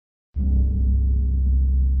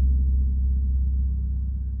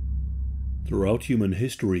Throughout human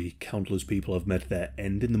history, countless people have met their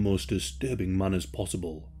end in the most disturbing manners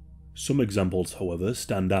possible. Some examples, however,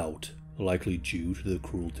 stand out, likely due to the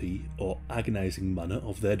cruelty or agonizing manner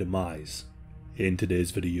of their demise. In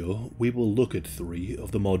today's video, we will look at 3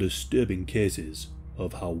 of the more disturbing cases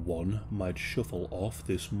of how one might shuffle off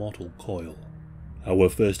this mortal coil. Our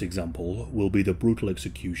first example will be the brutal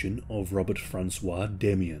execution of Robert Francois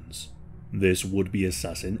Damiens. This would-be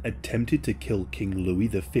assassin attempted to kill King Louis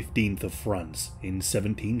XV of France in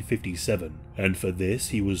 1757, and for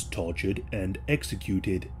this he was tortured and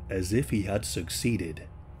executed as if he had succeeded.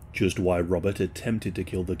 Just why Robert attempted to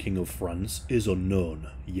kill the King of France is unknown,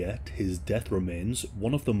 yet his death remains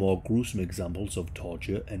one of the more gruesome examples of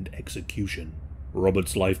torture and execution.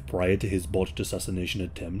 Robert's life prior to his botched assassination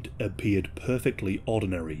attempt appeared perfectly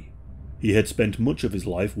ordinary. He had spent much of his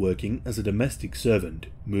life working as a domestic servant,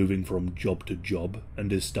 moving from job to job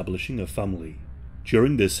and establishing a family.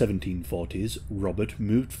 During the 1740s, Robert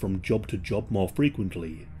moved from job to job more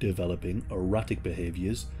frequently, developing erratic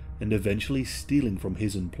behaviours and eventually stealing from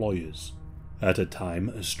his employers. At a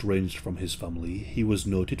time estranged from his family, he was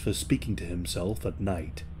noted for speaking to himself at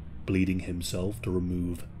night, bleeding himself to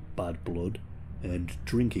remove bad blood, and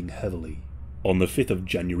drinking heavily. On the 5th of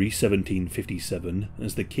January 1757,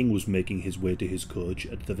 as the king was making his way to his coach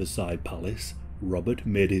at the Versailles Palace, Robert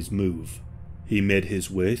made his move. He made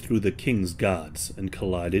his way through the king's guards and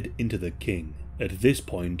collided into the king. At this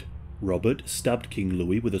point, Robert stabbed King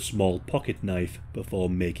Louis with a small pocket knife before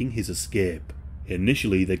making his escape.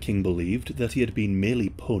 Initially, the king believed that he had been merely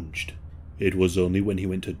punched. It was only when he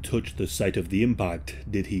went to touch the site of the impact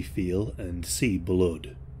did he feel and see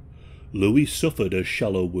blood. Louis suffered a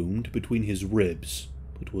shallow wound between his ribs,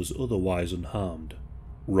 but was otherwise unharmed.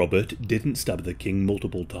 Robert didn't stab the king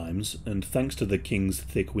multiple times, and thanks to the king's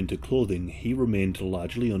thick winter clothing, he remained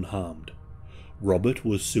largely unharmed. Robert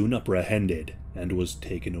was soon apprehended and was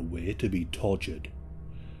taken away to be tortured.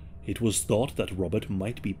 It was thought that Robert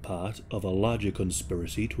might be part of a larger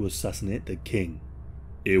conspiracy to assassinate the king.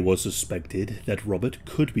 It was suspected that Robert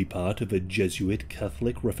could be part of a Jesuit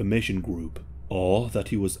Catholic Reformation group, or that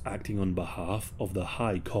he was acting on behalf of the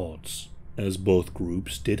high courts, as both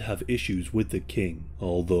groups did have issues with the king,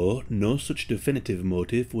 although no such definitive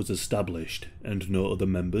motive was established and no other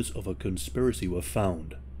members of a conspiracy were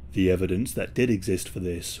found. The evidence that did exist for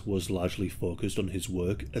this was largely focused on his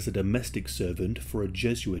work as a domestic servant for a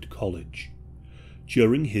Jesuit college.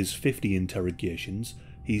 During his 50 interrogations,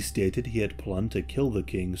 he stated he had planned to kill the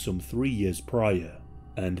king some 3 years prior,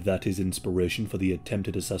 and that his inspiration for the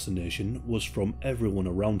attempted assassination was from everyone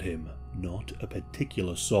around him, not a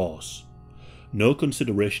particular source. No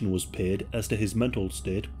consideration was paid as to his mental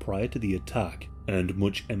state prior to the attack, and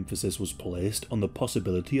much emphasis was placed on the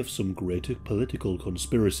possibility of some greater political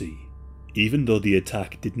conspiracy. Even though the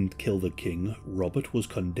attack didn't kill the king, Robert was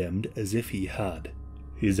condemned as if he had.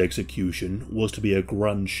 His execution was to be a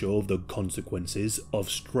grand show of the consequences of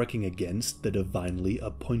striking against the divinely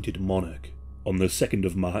appointed monarch. On the 2nd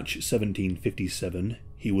of March 1757,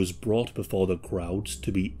 he was brought before the crowds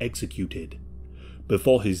to be executed.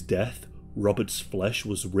 Before his death, Robert's flesh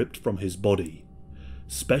was ripped from his body.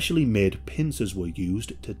 Specially made pincers were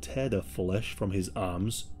used to tear the flesh from his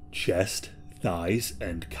arms, chest, thighs,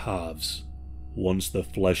 and calves. Once the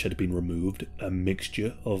flesh had been removed, a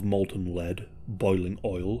mixture of molten lead, boiling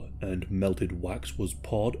oil, and melted wax was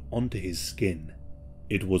poured onto his skin.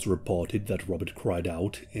 It was reported that Robert cried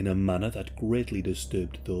out in a manner that greatly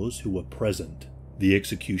disturbed those who were present. The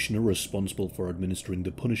executioner responsible for administering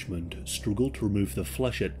the punishment struggled to remove the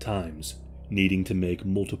flesh at times, needing to make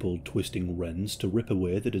multiple twisting rends to rip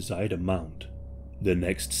away the desired amount. The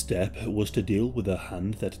next step was to deal with a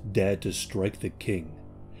hand that dared to strike the king.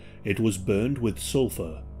 It was burned with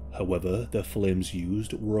sulphur, however the flames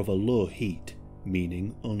used were of a low heat,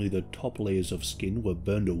 meaning only the top layers of skin were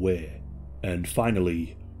burned away. And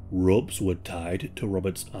finally, ropes were tied to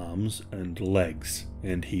Robert's arms and legs,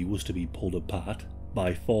 and he was to be pulled apart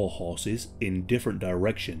by 4 horses in different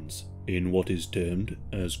directions, in what is termed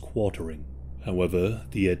as quartering. However,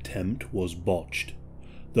 the attempt was botched.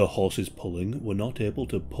 The horses pulling were not able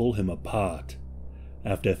to pull him apart.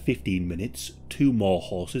 After 15 minutes, 2 more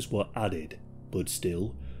horses were added, but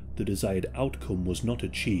still, the desired outcome was not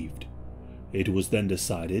achieved. It was then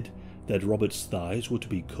decided that Robert's thighs were to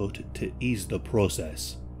be cut to ease the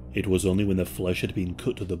process. It was only when the flesh had been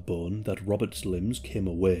cut to the bone that Robert's limbs came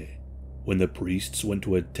away. When the priests went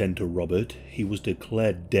to attend to Robert, he was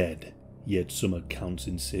declared dead, yet some accounts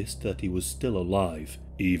insist that he was still alive,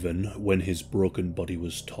 even when his broken body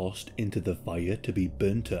was tossed into the fire to be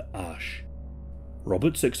burnt to ash.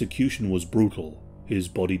 Robert's execution was brutal, his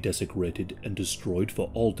body desecrated and destroyed for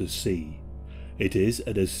all to see. It is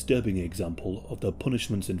a disturbing example of the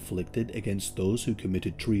punishments inflicted against those who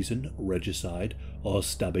committed treason, regicide, or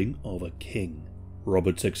stabbing of a king.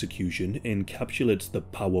 Robert's execution encapsulates the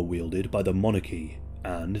power wielded by the monarchy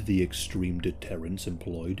and the extreme deterrence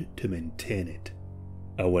employed to maintain it.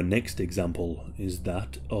 Our next example is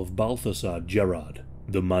that of Balthasar Gerard,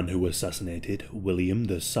 the man who assassinated William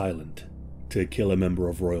the Silent. To kill a member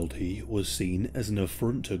of royalty was seen as an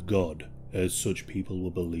affront to God, as such people were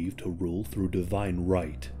believed to rule through divine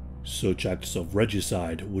right. Such acts of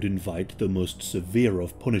regicide would invite the most severe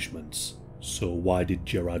of punishments. So why did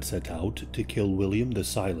Gerard set out to kill William the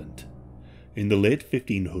Silent? In the late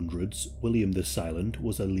 1500s, William the Silent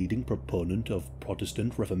was a leading proponent of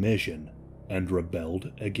Protestant Reformation and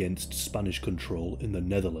rebelled against Spanish control in the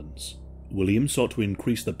Netherlands. William sought to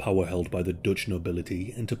increase the power held by the Dutch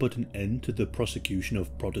nobility and to put an end to the persecution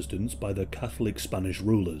of Protestants by the Catholic Spanish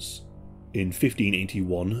rulers. In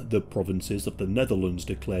 1581, the provinces of the Netherlands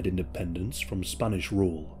declared independence from Spanish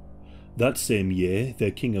rule. That same year,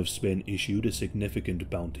 the King of Spain issued a significant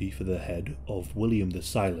bounty for the head of William the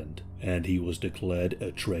Silent, and he was declared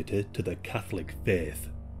a traitor to the Catholic faith.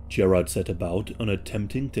 Gerard set about on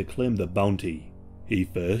attempting to claim the bounty. He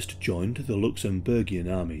first joined the Luxembourgian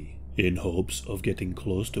army, in hopes of getting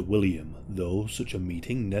close to William, though such a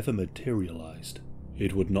meeting never materialized.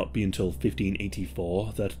 It would not be until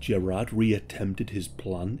 1584 that Gerard re-attempted his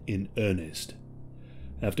plan in earnest.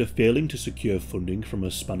 After failing to secure funding from a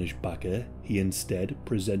Spanish backer, he instead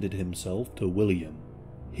presented himself to William.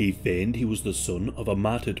 He feigned he was the son of a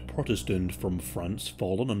martyred Protestant from France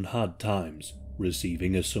fallen on hard times,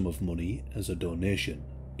 receiving a sum of money as a donation.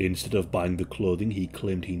 Instead of buying the clothing he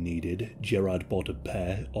claimed he needed, Gerard bought a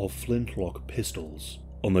pair of flintlock pistols.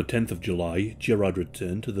 On the 10th of July, Gerard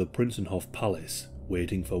returned to the Prinsenhof Palace,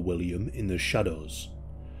 waiting for William in the shadows.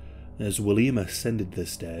 As William ascended the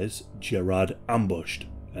stairs, Gerard ambushed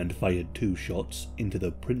and fired 2 shots into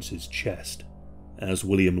the prince's chest. As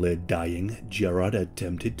William lay dying, Gerard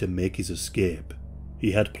attempted to make his escape.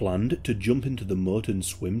 He had planned to jump into the moat and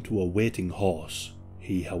swim to a waiting horse.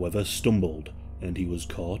 He, however, stumbled, and he was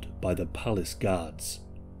caught by the palace guards.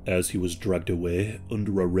 As he was dragged away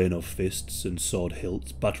under a rain of fists and sword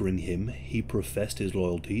hilts battering him, he professed his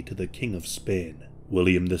loyalty to the King of Spain.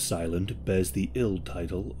 William the Silent bears the ill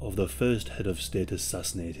title of the first head of state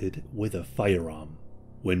assassinated with a firearm.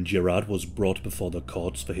 When Gerard was brought before the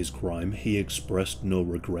courts for his crime, he expressed no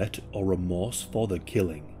regret or remorse for the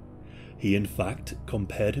killing. He in fact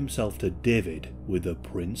compared himself to David, with the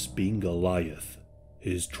prince being Goliath.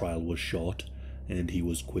 His trial was short, and he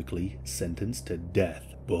was quickly sentenced to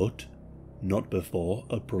death, but not before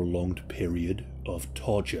a prolonged period of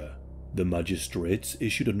torture. The magistrates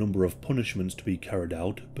issued a number of punishments to be carried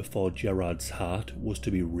out before Gerard's heart was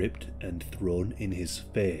to be ripped and thrown in his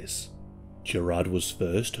face. Gerard was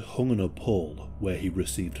first hung on a pole, where he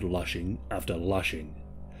received lashing after lashing.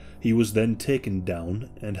 He was then taken down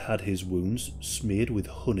and had his wounds smeared with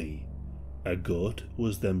honey. A goat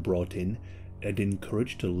was then brought in and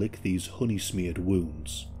encouraged to lick these honey-smeared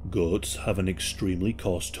wounds. Goats have an extremely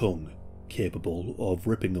coarse tongue, capable of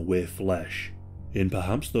ripping away flesh. In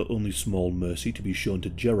perhaps the only small mercy to be shown to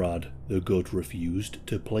Gerard, the goat refused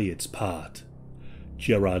to play its part.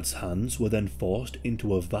 Gerard's hands were then forced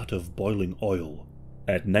into a vat of boiling oil.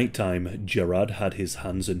 At night time, Gerard had his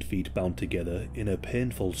hands and feet bound together in a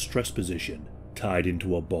painful stress position, tied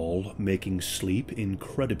into a ball, making sleep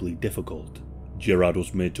incredibly difficult. Gerard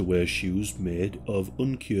was made to wear shoes made of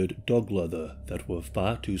uncured dog leather that were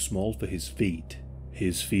far too small for his feet.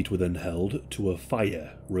 His feet were then held to a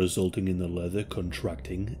fire, resulting in the leather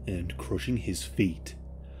contracting and crushing his feet.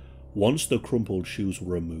 Once the crumpled shoes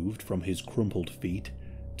were removed from his crumpled feet,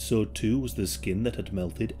 so too was the skin that had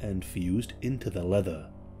melted and fused into the leather.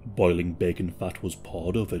 Boiling bacon fat was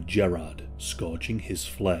poured over Gerard, scorching his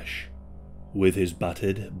flesh. With his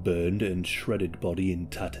battered, burned and shredded body in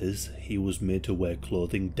tatters, he was made to wear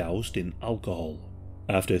clothing doused in alcohol.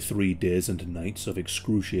 After 3 days and nights of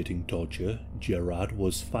excruciating torture, Gerard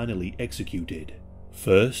was finally executed.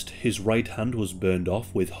 First, his right hand was burned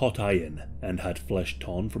off with hot iron and had flesh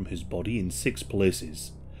torn from his body in 6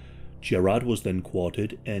 places. Gerard was then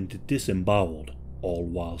quartered and disemboweled, all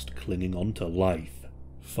whilst clinging on to life.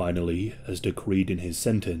 Finally, as decreed in his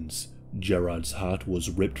sentence, Gerard's heart was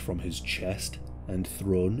ripped from his chest and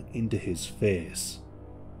thrown into his face.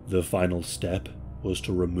 The final step was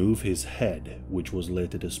to remove his head, which was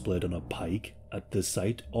later displayed on a pike at the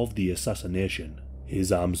site of the assassination.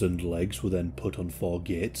 His arms and legs were then put on 4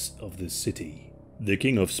 gates of the city. The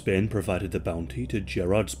King of Spain provided the bounty to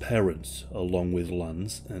Gerard's parents, along with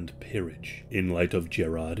lands and peerage, in light of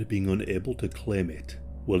Gerard being unable to claim it.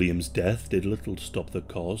 William's death did little to stop the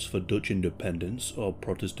cause for Dutch independence or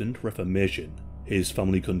Protestant Reformation. His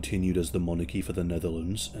family continued as the monarchy for the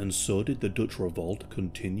Netherlands, and so did the Dutch revolt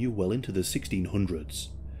continue well into the 1600s.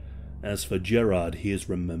 As for Gerard, he is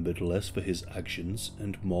remembered less for his actions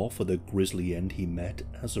and more for the grisly end he met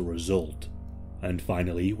as a result. And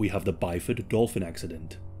finally, we have the Byford dolphin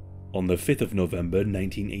accident. On the 5th of November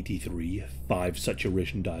 1983, 5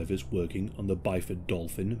 saturation divers working on the Byford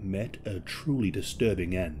dolphin met a truly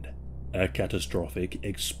disturbing end. A catastrophic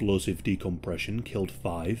explosive decompression killed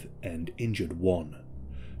 5 and injured 1.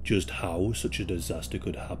 Just how such a disaster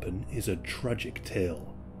could happen is a tragic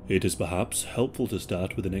tale. It is perhaps helpful to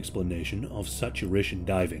start with an explanation of saturation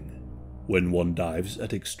diving. When one dives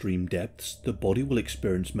at extreme depths, the body will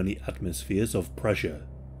experience many atmospheres of pressure.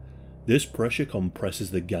 This pressure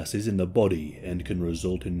compresses the gases in the body and can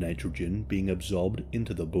result in nitrogen being absorbed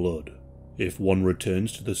into the blood. If one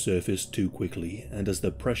returns to the surface too quickly and as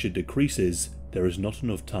the pressure decreases, there is not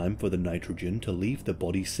enough time for the nitrogen to leave the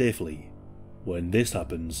body safely. When this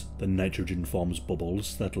happens, the nitrogen forms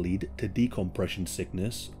bubbles that lead to decompression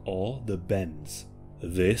sickness or the bends.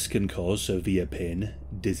 This can cause severe pain,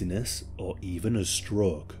 dizziness, or even a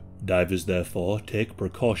stroke. Divers therefore take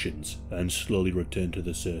precautions and slowly return to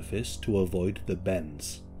the surface to avoid the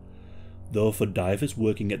bends. Though for divers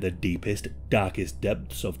working at the deepest, darkest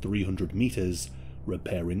depths of 300 meters,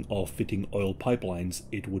 repairing or fitting oil pipelines,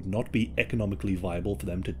 it would not be economically viable for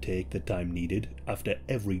them to take the time needed after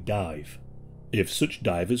every dive. If such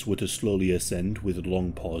divers were to slowly ascend with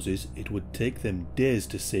long pauses, it would take them days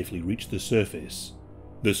to safely reach the surface.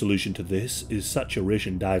 The solution to this is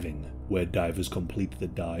saturation diving, where divers complete the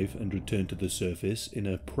dive and return to the surface in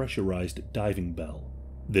a pressurized diving bell.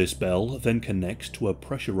 This bell then connects to a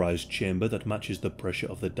pressurized chamber that matches the pressure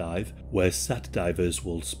of the dive, where sat divers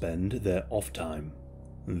will spend their off time.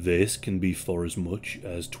 This can be for as much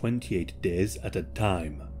as 28 days at a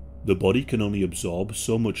time. The body can only absorb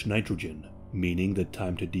so much nitrogen, meaning the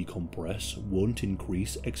time to decompress won't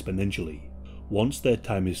increase exponentially. Once their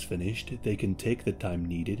time is finished, they can take the time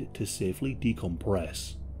needed to safely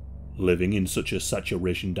decompress. Living in such a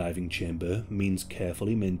saturation diving chamber means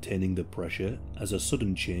carefully maintaining the pressure, as a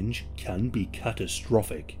sudden change can be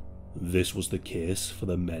catastrophic. This was the case for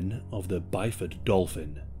the men of the Byford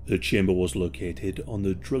dolphin. The chamber was located on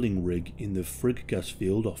the drilling rig in the Frigg gas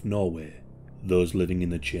field off Norway. Those living in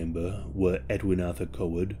the chamber were Edwin Arthur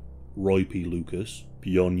Coward, Roy P. Lucas,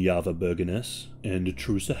 Bjorn Java Bergenes, and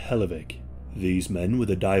Trusa Hellevik. These men were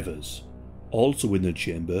the divers. Also in the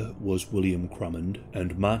chamber was William Crammond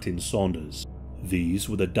and Martin Saunders. These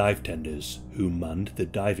were the dive tenders who manned the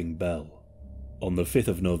diving bell. On the 5th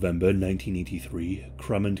of November 1983,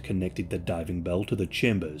 Crammond connected the diving bell to the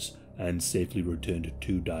chambers and safely returned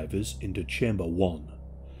 2 divers into Chamber 1.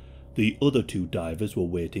 The other 2 divers were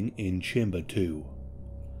waiting in Chamber 2.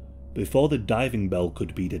 Before the diving bell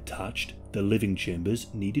could be detached, the living chambers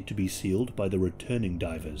needed to be sealed by the returning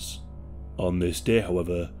divers. On this day,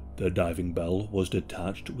 however, the diving bell was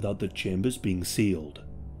detached without the chambers being sealed.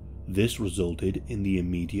 This resulted in the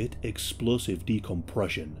immediate explosive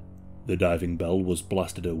decompression. The diving bell was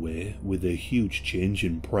blasted away with a huge change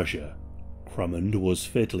in pressure. Crammond was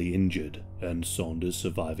fatally injured, and Saunders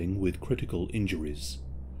surviving with critical injuries.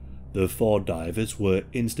 The 4 divers were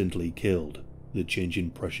instantly killed. The change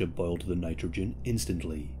in pressure boiled the nitrogen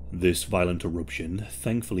instantly. This violent eruption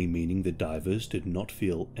thankfully meaning the divers did not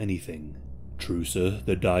feel anything. Trusa,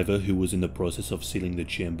 the diver who was in the process of sealing the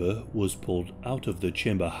chamber, was pulled out of the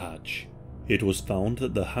chamber hatch. It was found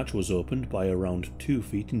that the hatch was opened by around 2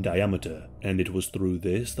 feet in diameter, and it was through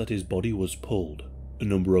this that his body was pulled. A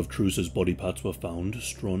number of Trusa's body parts were found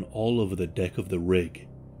strewn all over the deck of the rig.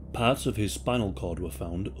 Parts of his spinal cord were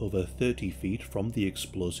found over 30 feet from the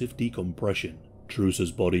explosive decompression.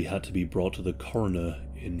 Trusa's body had to be brought to the coroner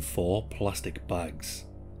in 4 plastic bags.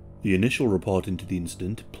 The initial report into the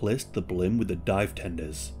incident placed the blame with the dive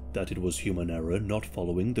tenders, that it was human error not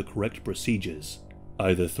following the correct procedures.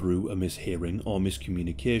 Either through a mishearing or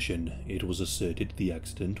miscommunication, it was asserted the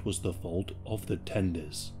accident was the fault of the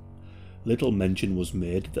tenders. Little mention was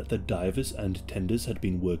made that the divers and tenders had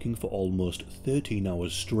been working for almost 13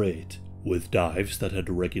 hours straight, with dives that had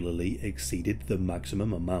regularly exceeded the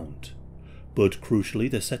maximum amount. But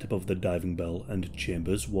crucially, the setup of the diving bell and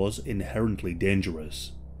chambers was inherently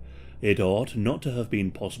dangerous. It ought not to have been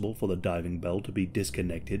possible for the diving bell to be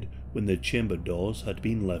disconnected when the chamber doors had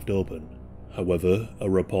been left open. However, a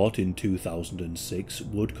report in 2006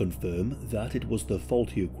 would confirm that it was the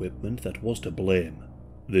faulty equipment that was to blame.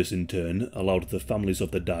 This in turn allowed the families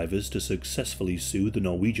of the divers to successfully sue the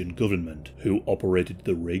Norwegian government, who operated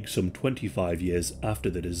the rig some 25 years after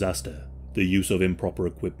the disaster. The use of improper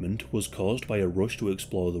equipment was caused by a rush to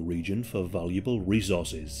explore the region for valuable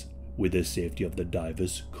resources, with the safety of the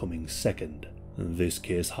divers coming second. This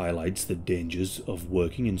case highlights the dangers of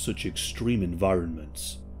working in such extreme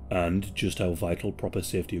environments, and just how vital proper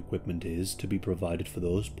safety equipment is to be provided for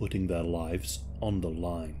those putting their lives on the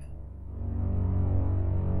line.